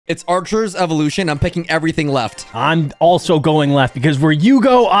It's Archer's Evolution. I'm picking everything left. I'm also going left because where you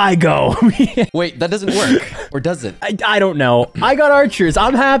go, I go. Wait, that doesn't work. Or does it? I don't know. I got Archers.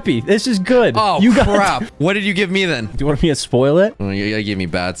 I'm happy. This is good. Oh, you crap. What did you give me then? Do you want me to spoil it? Oh, you gave me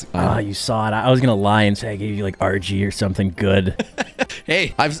bats. Ah, you saw it. I was going to lie and say I gave you like RG or something good.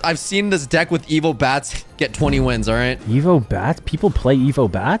 Hey, I've seen this deck with Evo bats get 20 wins, all right? Evo bats? People play Evo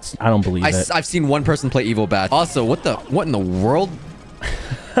bats? I don't believe it. I've seen one person play Evo bats. Also, what in the world?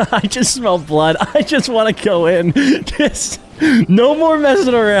 I just smell blood. I just want to go in. Just no more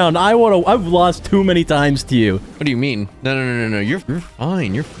messing around. I've lost too many times to you. What do you mean? No. You're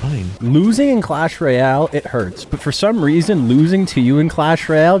fine. You're fine. Losing in Clash Royale, it hurts. But for some reason, losing to you in Clash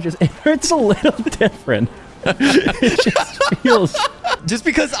Royale, it hurts a little different. It just feels... Just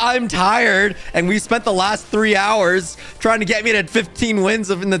because I'm tired and we spent the last 3 hours trying to get me to 15 wins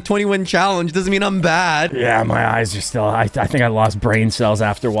in the 20-win challenge doesn't mean I'm bad. Yeah, my eyes are still... I think I lost brain cells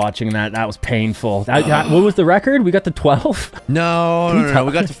after watching that. That was painful. What was the record? We got to 12? No.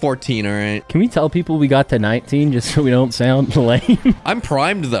 We got to 14, all right? Can we tell people we got to 19 just so we don't sound lame? I'm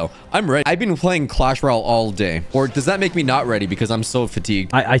primed, though. I'm ready. I've been playing Clash Royale all day. Or does that make me not ready because I'm so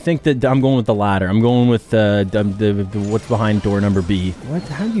fatigued? I think that I'm going with the latter. I'm going with the what's behind door number B. What?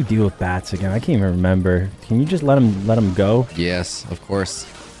 How do you deal with bats again? I can't even remember. Can you just let him go? Yes, of course.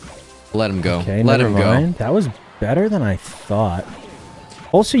 Let him go. Okay, let him go. That was better than I thought.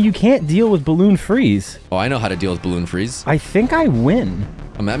 Also, you can't deal with balloon freeze. Oh, I know how to deal with balloon freeze. I think I win.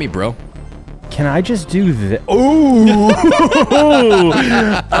 Come at me, bro. Can I just do this? Oh!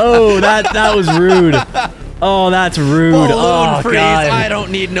 Oh, that was rude. Oh, that's rude. Balloon freeze. God. I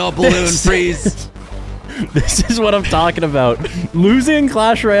don't need no balloon freeze. This is what I'm talking about. Losing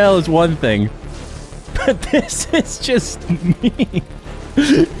Clash Royale is one thing, but this is just me.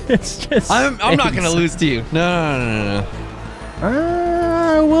 It's just... I'm not going to lose to you. No.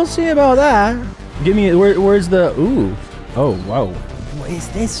 We'll see about that. Give me... Where's the... Ooh. Oh, wow. Is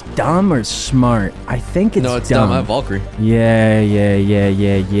this dumb or smart? I think it's dumb. No, it's dumb. I have Valkyrie.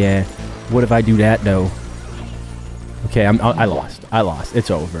 Yeah. What if I do that, though? Okay, I lost. It's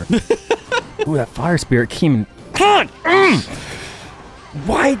over. Ooh, that fire spirit came. Come on!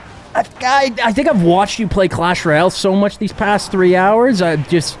 Why? I think I've watched you play Clash Royale so much these past 3 hours. I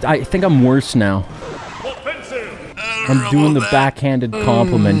think I'm worse now. I'm doing the backhanded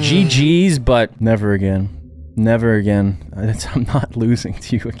compliment. GG's, but never again. Never again. I'm not losing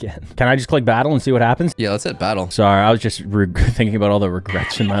to you again. Can I just click battle and see what happens? Yeah, let's hit battle. Sorry, I was just thinking about all the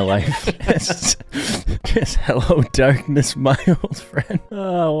regrets in my life. Just hello, darkness, my old friend.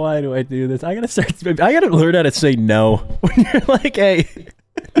 Oh, why do I do this? I gotta learn how to say no. When you're like, hey,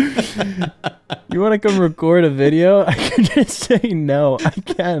 you want to come record a video? I can just say no. I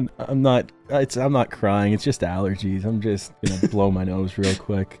can. I'm not crying. It's just allergies. I'm just gonna blow my nose real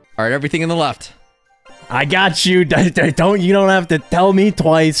quick. All right, everything in the left. I got you. You don't have to tell me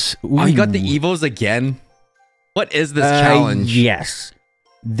twice. Ooh. Oh, you got the Evos again? What is this challenge? Yes.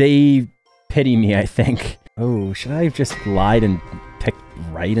 They pity me, I think. Oh, should I have just lied and picked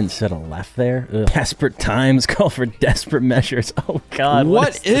right instead of left there? Ugh. Desperate times call for desperate measures. Oh, God.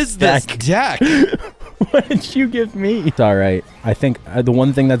 What is this deck? What did you give me? It's all right. I think the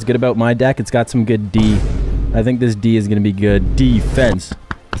one thing that's good about my deck, it's got some good D. I think this D is going to be good. Defense.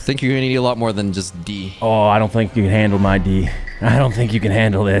 I think you're going to need a lot more than just D. Oh, I don't think you can handle my D. I don't think you can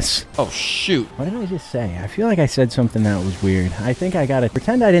handle this. Oh, shoot. What did I just say? I feel like I said something that was weird. I think I gotta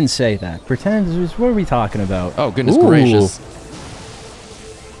pretend I didn't say that. What are we talking about? Oh, goodness gracious.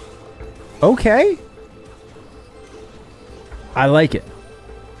 Okay. I like it.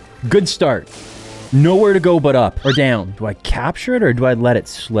 Good start. Nowhere to go but up or down. Do I capture it or do I let it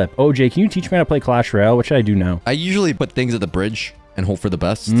slip? OJ, can you teach me how to play Clash Royale? What should I do now? I usually put things at the bridge and hope for the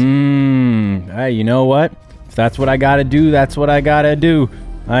best. Hey, you know what? If that's what I gotta do, that's what I gotta do.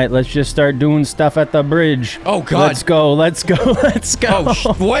 All right, let's just start doing stuff at the bridge. Oh, God. Let's go.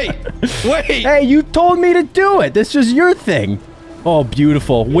 Oh, wait. Hey, you told me to do it. This is your thing. Oh,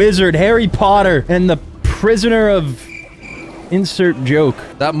 beautiful. Wizard, Harry Potter, and the prisoner of... insert joke.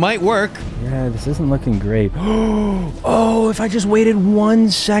 That might work. Yeah, this isn't looking great. Oh, if I just waited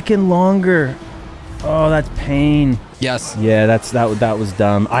 1 second longer. Oh, that's pain. Yes. Yeah, that was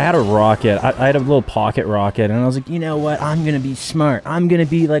dumb. I had a rocket. I had a little pocket rocket, and I was like, you know what? I'm gonna be smart. I'm gonna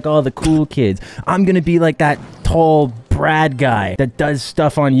be like all the cool kids. I'm gonna be like that tall Brad guy that does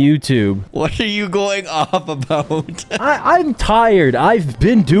stuff on YouTube. What are you going off about? I'm tired. I've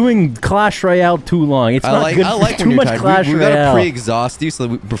been doing Clash Royale too long. It's not good. I like too much Clash Royale. We gotta pre-exhaust you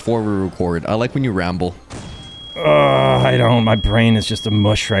before we record. I like when you ramble. I don't. My brain is just a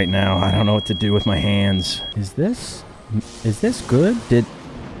mush right now. I don't know what to do with my hands. Is this good?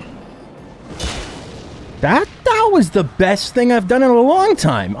 That was the best thing I've done in a long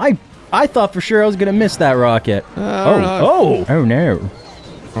time. I thought for sure I was gonna miss that rocket. Oh no.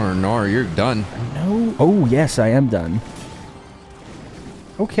 Oh no, you're done. No. Oh yes, I am done.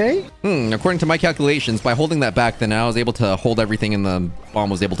 Okay. According to my calculations, by holding that back, then I was able to hold everything and the bomb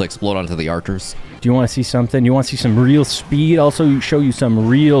was able to explode onto the archers. Do you want to see something? You want to see some real speed? Also show you some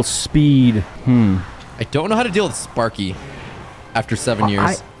real speed. I don't know how to deal with Sparky after 7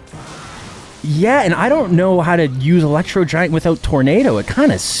 years. Yeah, and I don't know how to use Electro Giant without Tornado. It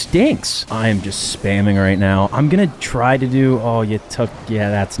kind of stinks. I am just spamming right now. I'm going to try to do... Oh, you took...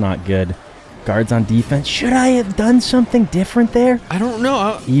 Yeah, that's not good. Guards on defense. Should I have done something different there? I don't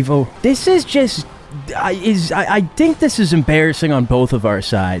know. Evo. This is just... I think this is embarrassing on both of our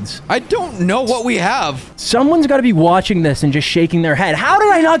sides. I don't know what we have. Someone's got to be watching this and just shaking their head. How did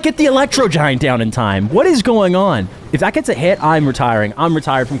I not get the Electro Giant down in time? What is going on? If that gets a hit, I'm retiring. I'm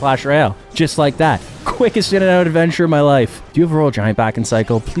retired from Clash Royale. Just like that. Quickest in and out adventure of my life. Do you have a Royal Giant back in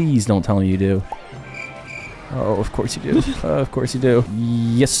cycle? Please don't tell me you do. Oh, of course you do. Of course you do.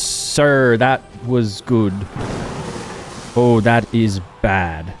 Yes, sir. That was good. Oh, that is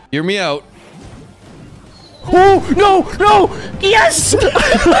bad. Hear me out. Oh, no, no. Yes.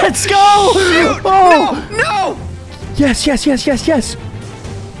 Let's go. Shoot. Oh. No. Yes, yes, yes, yes, yes.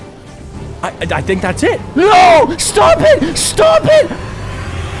 I think that's it. No, stop it. Stop it.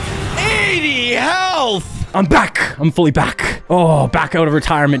 80 health. I'm back. I'm fully back. Oh, back out of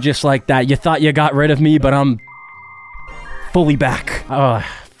retirement just like that. You thought you got rid of me, but I'm fully back. Oh,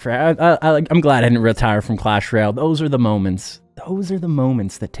 I'm glad I didn't retire from Clash Royale. Those are the moments. Those are the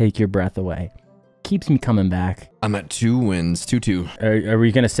moments that take your breath away. Keeps me coming back. I'm at 2 wins, 2-2. Are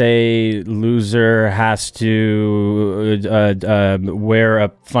we gonna say loser has to wear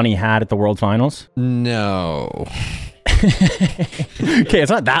a funny hat at the World Finals? No. Okay, it's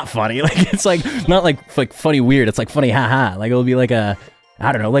not that funny. Like it's like not like funny weird. It's like funny haha. Like it'll be like a,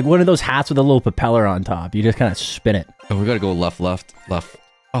 I don't know, like one of those hats with a little propeller on top. You just kind of spin it. Oh, we gotta go left, left, left.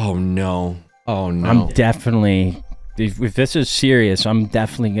 Oh no. Oh no. I'm definitely, if this is serious, I'm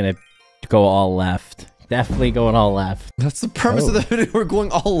definitely gonna go all left. Definitely going all left. That's the premise of the video. We're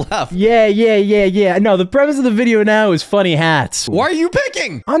going all left. Yeah. No, the premise of the video now is funny hats. Why are you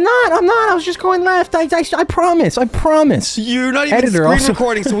picking? I'm not. I was just going left. I promise. I promise. You're not even screen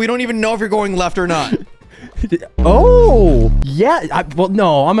recording, so we don't even know if you're going left or not. Oh, yeah. Well,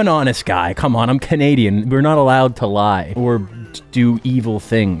 no, I'm an honest guy. Come on, I'm Canadian. We're not allowed to lie or do evil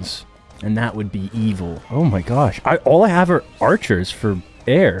things. And that would be evil. Oh my gosh. All I have are archers for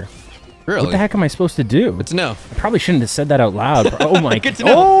air. Really? What the heck am I supposed to do? Good to know. I probably shouldn't have said that out loud. Oh my. Good to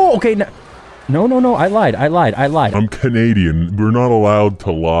know. Oh, okay. No. I lied. I'm Canadian. We're not allowed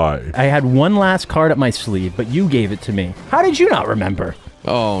to lie. I had one last card up my sleeve, but you gave it to me. How did you not remember?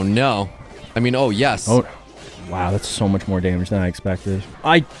 Oh no. I mean, oh yes. Oh. Wow, that's so much more damage than I expected.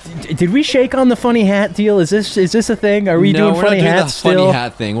 Did we shake on the funny hat deal? Is this a thing? Are we doing funny hats still? Funny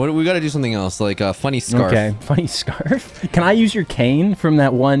hat thing. We got to do something else, like a funny scarf. Okay, funny scarf. Can I use your cane from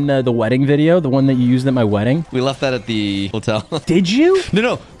that one, the wedding video, the one that you used at my wedding? We left that at the hotel. Did you?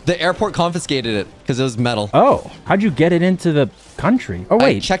 No. The airport confiscated it because it was metal. Oh, how'd you get it into the country? Oh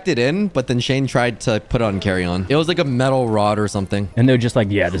wait, I checked it in, but then Shane tried to put it on carry-on. It was like a metal rod or something. And they're just like,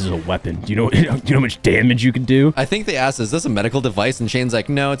 yeah, this is a weapon. Do you know how much damage you can do? I think they asked, is this a medical device? And Shane's like,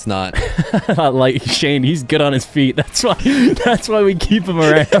 no, it's not. Like Shane, he's good on his feet. That's why we keep him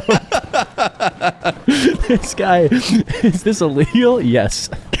around. This guy, is this illegal? Yes.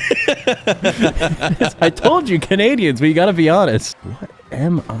 I told you, Canadians, we gotta be honest. What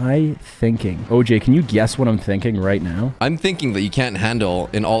am I thinking? OJ, can you guess what I'm thinking right now? I'm thinking that you can't handle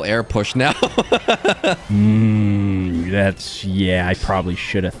an all-air push now. Yeah, I probably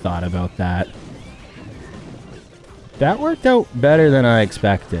should have thought about that. That worked out better than I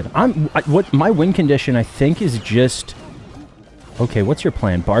expected. What my win condition, I think, is just... Okay, what's your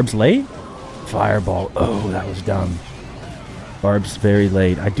plan? Barb's late? Fireball. Oh, that was dumb. Barb's very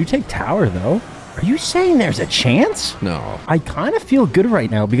late. I do take tower, though. Are you saying there's a chance? No. I kind of feel good right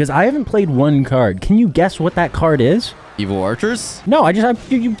now because I haven't played one card. Can you guess what that card is? Evil Archers? No, you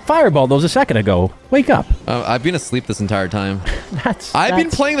fireballed those a second ago. Wake up. I've been asleep this entire time. I've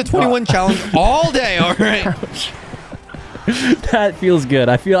been playing the 21 challenge all day, all right? That feels good.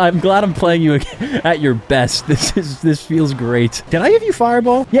 I'm glad I'm playing you at your best. This feels great. Did I give you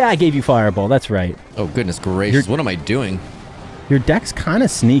fireball? Yeah, I gave you fireball. That's right. Oh, goodness gracious. What am I doing? Your deck's kind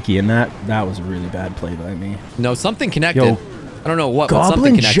of sneaky, and that was a really bad play by me. No, something connected. Yo, I don't know what, but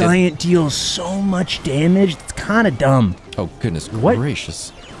something Goblin connected. Giant deals so much damage. It's kind of dumb. Oh, goodness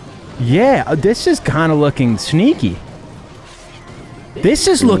gracious. Yeah, this is kind of looking sneaky. This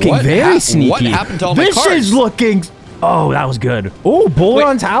is looking very sneaky. What happened to all my cards? This is looking... Oh, that was good. Oh, Bowler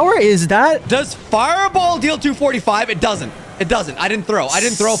on Tower? Is that... Does Fireball deal 245? It doesn't. It doesn't. I didn't throw. I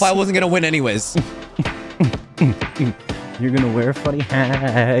didn't throw if I wasn't going to win anyways. You're going to wear a funny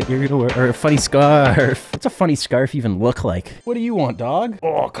hat. You're going to wear a funny scarf. What's a funny scarf even look like? What do you want, dog?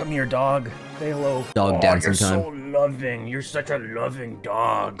 Oh, come here, dog. Say hello. Dog dancing time. You're so loving. You're such a loving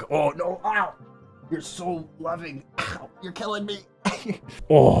dog. Oh, no. Ow. You're so loving. Ow. You're killing me.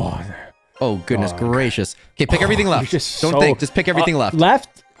 Oh. Oh, goodness gracious. Okay, pick everything left. Don't think. Just pick everything left.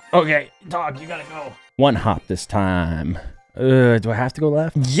 Left? Okay. Dog, you gotta go. One hop this time. Do I have to go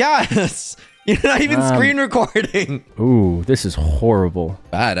left? Yes. You're not even screen recording. Ooh, this is horrible.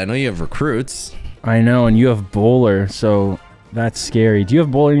 Bad. I know you have recruits. I know, and you have Bowler, so that's scary. Do you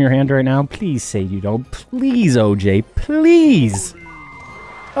have Bowler in your hand right now? Please say you don't. Please, OJ. Please.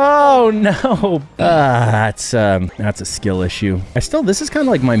 Oh no. That's a skill issue. This is kind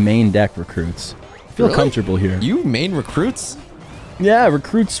of like my main deck recruits. I feel comfortable here. You main recruits? Yeah,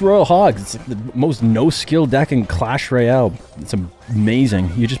 recruits Royal Hogs. It's like the most no-skill deck in Clash Royale. It's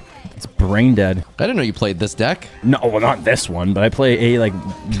amazing. It's brain dead. I didn't know you played this deck. No, well, not this one, but I play a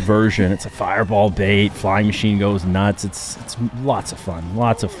version. It's a fireball bait. Flying machine goes nuts. It's lots of fun.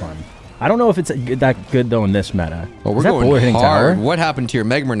 Lots of fun. I don't know if it's that good though in this meta. Well, we're going hard. What happened to your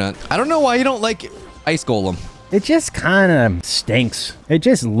Megmarnut? I don't know why you don't like Ice Golem. It just kind of stinks. It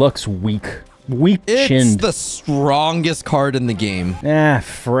just looks weak. Weak-chinned. It's the strongest card in the game.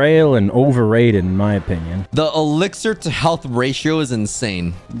 Frail and overrated in my opinion. The elixir to health ratio is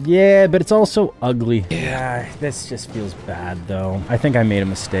insane. Yeah, but it's also ugly. Yeah, this just feels bad though. I think I made a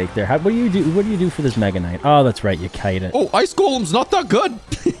mistake there. What do you do for this Mega Knight? Oh, that's right, you kite it. Oh, Ice Golem's not that good.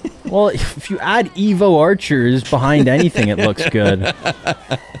 Well, if you add Evo archers behind anything, it looks good.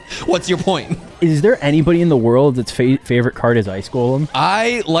 What's your point? Is there anybody in the world that's favorite card is Ice Golem?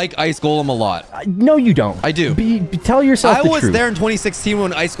 I like Ice Golem a lot. No, you don't. I do. Tell yourself the truth. I was there in 2016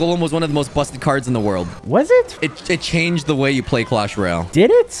 when Ice Golem was one of the most busted cards in the world. Was it? It changed the way you play Clash Royale. Did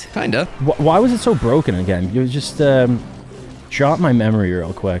it? Kinda. Why was it so broken again? It was just... jot my memory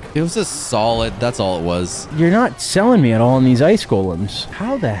real quick. It was just solid. That's all it was. You're not selling me at all on these Ice Golems.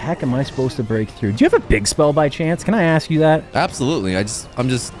 How the heck am I supposed to break through? Do you have a big spell by chance? Can I ask you that? Absolutely. I'm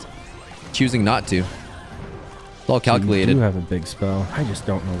just choosing not to. It's all calculated. You do have a big spell. I just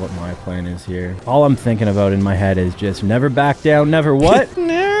don't know what my plan is here. All I'm thinking about in my head is just never back down, never what?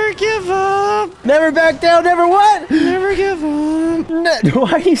 Never give up. Never back down, never what? Never give up.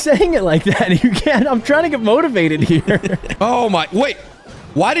 Why are you saying it like that? You can't. I'm trying to get motivated here. Oh my. Wait.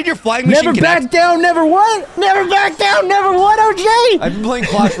 Why did your flying machine never connect? Back down, never what? Never back down, never what, OJ? I've been playing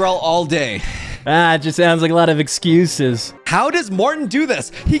Clash Royale all day. It just sounds like a lot of excuses. How does Morton do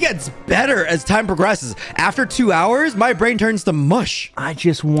this? He gets better as time progresses. After 2 hours, my brain turns to mush. I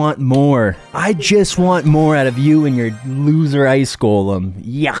just want more. I just want more out of you and your loser Ice Golem.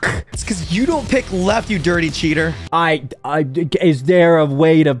 Yuck. It's because you don't pick left, you dirty cheater. Is there a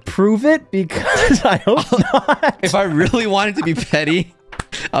way to prove it? Because I hope not. If I really wanted to be petty,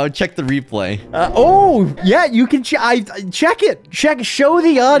 I would check the replay. Oh, yeah, you can check it. Show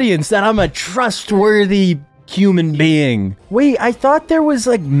the audience that I'm a trustworthy human being. Wait, I thought there was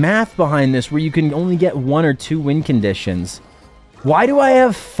like math behind this where you can only get 1 or 2 win conditions. Why do I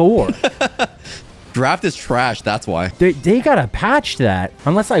have 4? Draft is trash, that's why. They gotta patch that.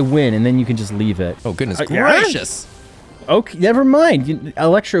 Unless I win and then you can just leave it. Oh, goodness gracious. Okay, never mind.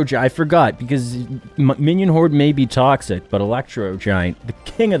 Electro Giant, I forgot, because Minion Horde may be toxic, but Electro Giant, the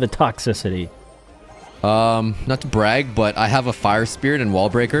king of the toxicity. Not to brag, but I have a Fire Spirit and Wall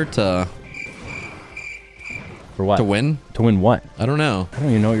Breaker to... For what? To win. To win what? I don't know. I don't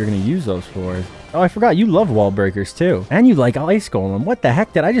even know what you're going to use those for. Oh, I forgot. You love Wall Breakers, too. And you like Ice Golem. What the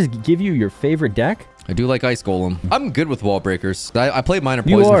heck? Did I just give you your favorite deck? I do like Ice Golem. I'm good with Wall Breakers. I played Minor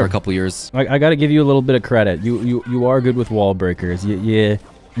Poison for a couple years. I got to give you a little bit of credit. You are good with Wall Breakers. You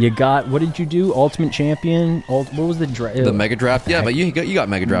got, what did you do? Ultimate Champion? What was the draft? The Mega Draft? Yeah, but you got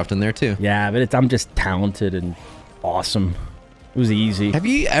Mega Draft in there, too. Yeah, but I'm just talented and awesome. It was easy. Have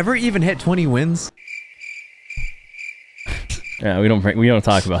you ever even hit 20 wins? Yeah, we don't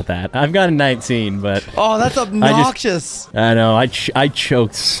talk about that. I've got a 19, but oh, that's obnoxious. I know. I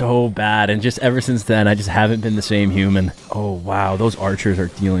choked so bad, and just ever since then, I just haven't been the same human. Oh wow, those archers are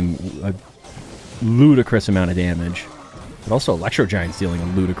dealing a ludicrous amount of damage. But also, Electro Giant's dealing a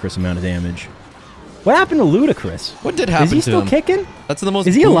ludicrous amount of damage. What happened to Ludacris? What did happen to him? Is he still kicking? That's the most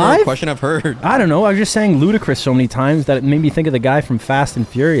Is he boomer alive? question I've heard. I don't know. I was just saying Ludacris so many times that it made me think of the guy from Fast and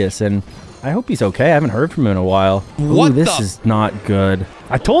Furious, and I hope he's okay. I haven't heard from him in a while. What Ooh, this is not good.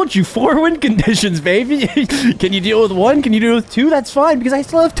 I told you 4 win conditions, baby. Can you deal with 1? Can you deal with 2? That's fine, because I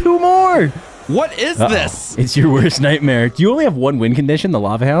still have 2 more. What is this? It's your worst nightmare. Do you only have 1 win condition, the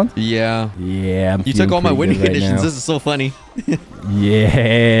Lava Hound? Yeah. Yeah, I'm You took all my winning right conditions. now. This is so funny.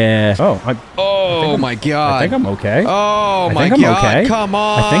 Yeah. Oh my god. I think I'm okay. Oh I my think I'm god. okay. Come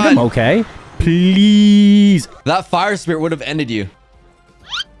on. I think I'm okay. Please. That fire spirit would have ended you.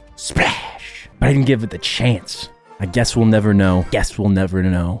 Splash. But I didn't give it the chance. I guess we'll never know. Guess we'll never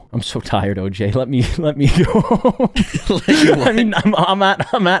know. I'm so tired, OJ. Let me go. I mean, I'm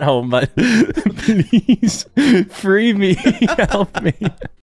at home, but please free me. Help me.